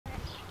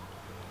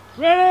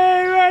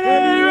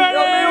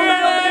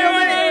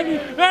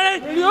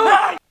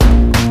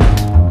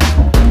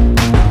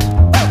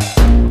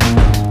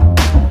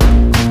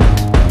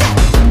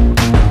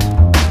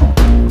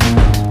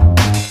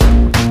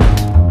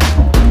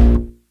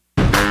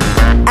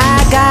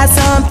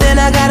Something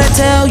I gotta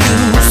tell you,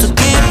 so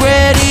get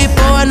ready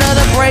for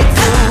another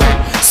breakthrough.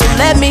 So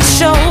let me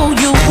show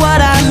you what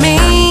I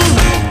mean.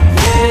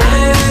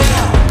 Yeah.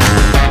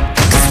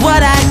 'Cause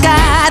what I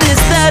got is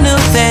the new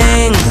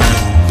thing.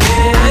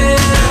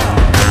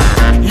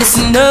 Yeah.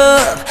 Listen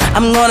up,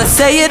 I'm gonna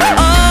say it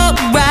all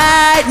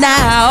right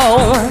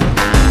now.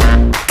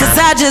 'Cause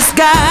I just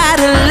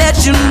gotta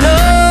let you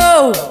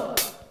know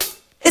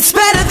it's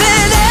better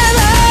than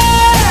ever.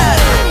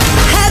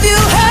 Have you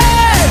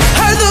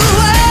heard the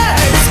word?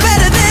 It's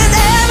better than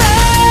ever.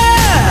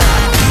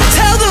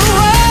 Tell the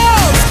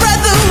world, spread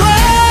the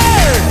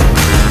word.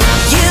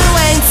 You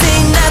ain't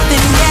seen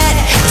nothing yet,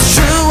 it's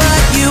true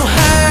what you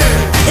heard.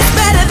 It's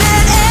better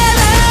than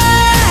ever.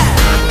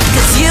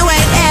 'Cause you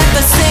ain't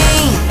ever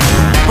seen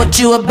what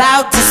you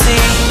about to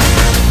see.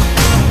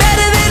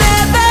 Better than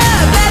ever,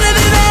 better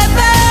than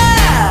ever.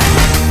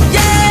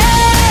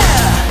 Yeah,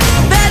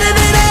 better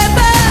than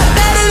ever,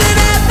 better than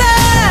ever.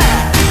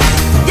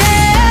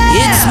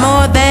 Yeah, it's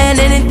more than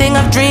anything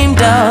I've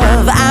dreamed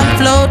of. I'm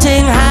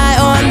floating high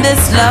on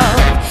this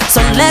love,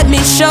 so let me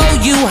show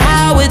you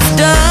how it's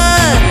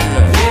done.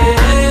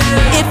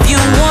 If you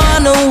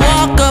wanna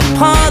walk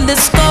upon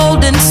this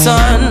golden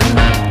sun,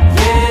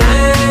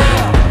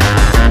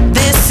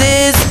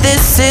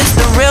 this is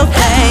the real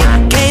thing.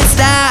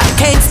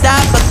 Can't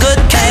stop a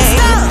good thing.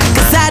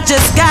 'Cause I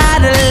just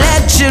gotta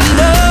let you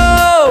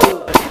know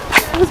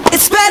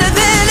it's better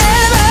than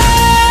ever.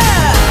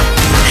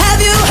 Have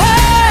you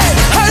heard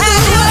the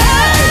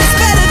word? It's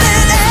better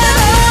than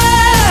ever.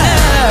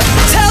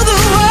 Tell the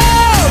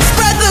world,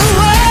 spread the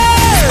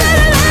word.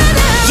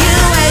 You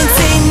ain't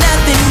seen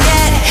nothing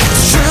yet,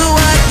 it's true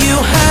what you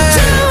heard.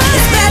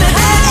 It's better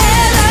than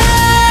ever.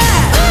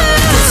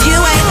 'Cause you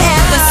ain't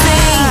ever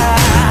seen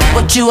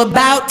what you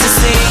about to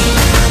see.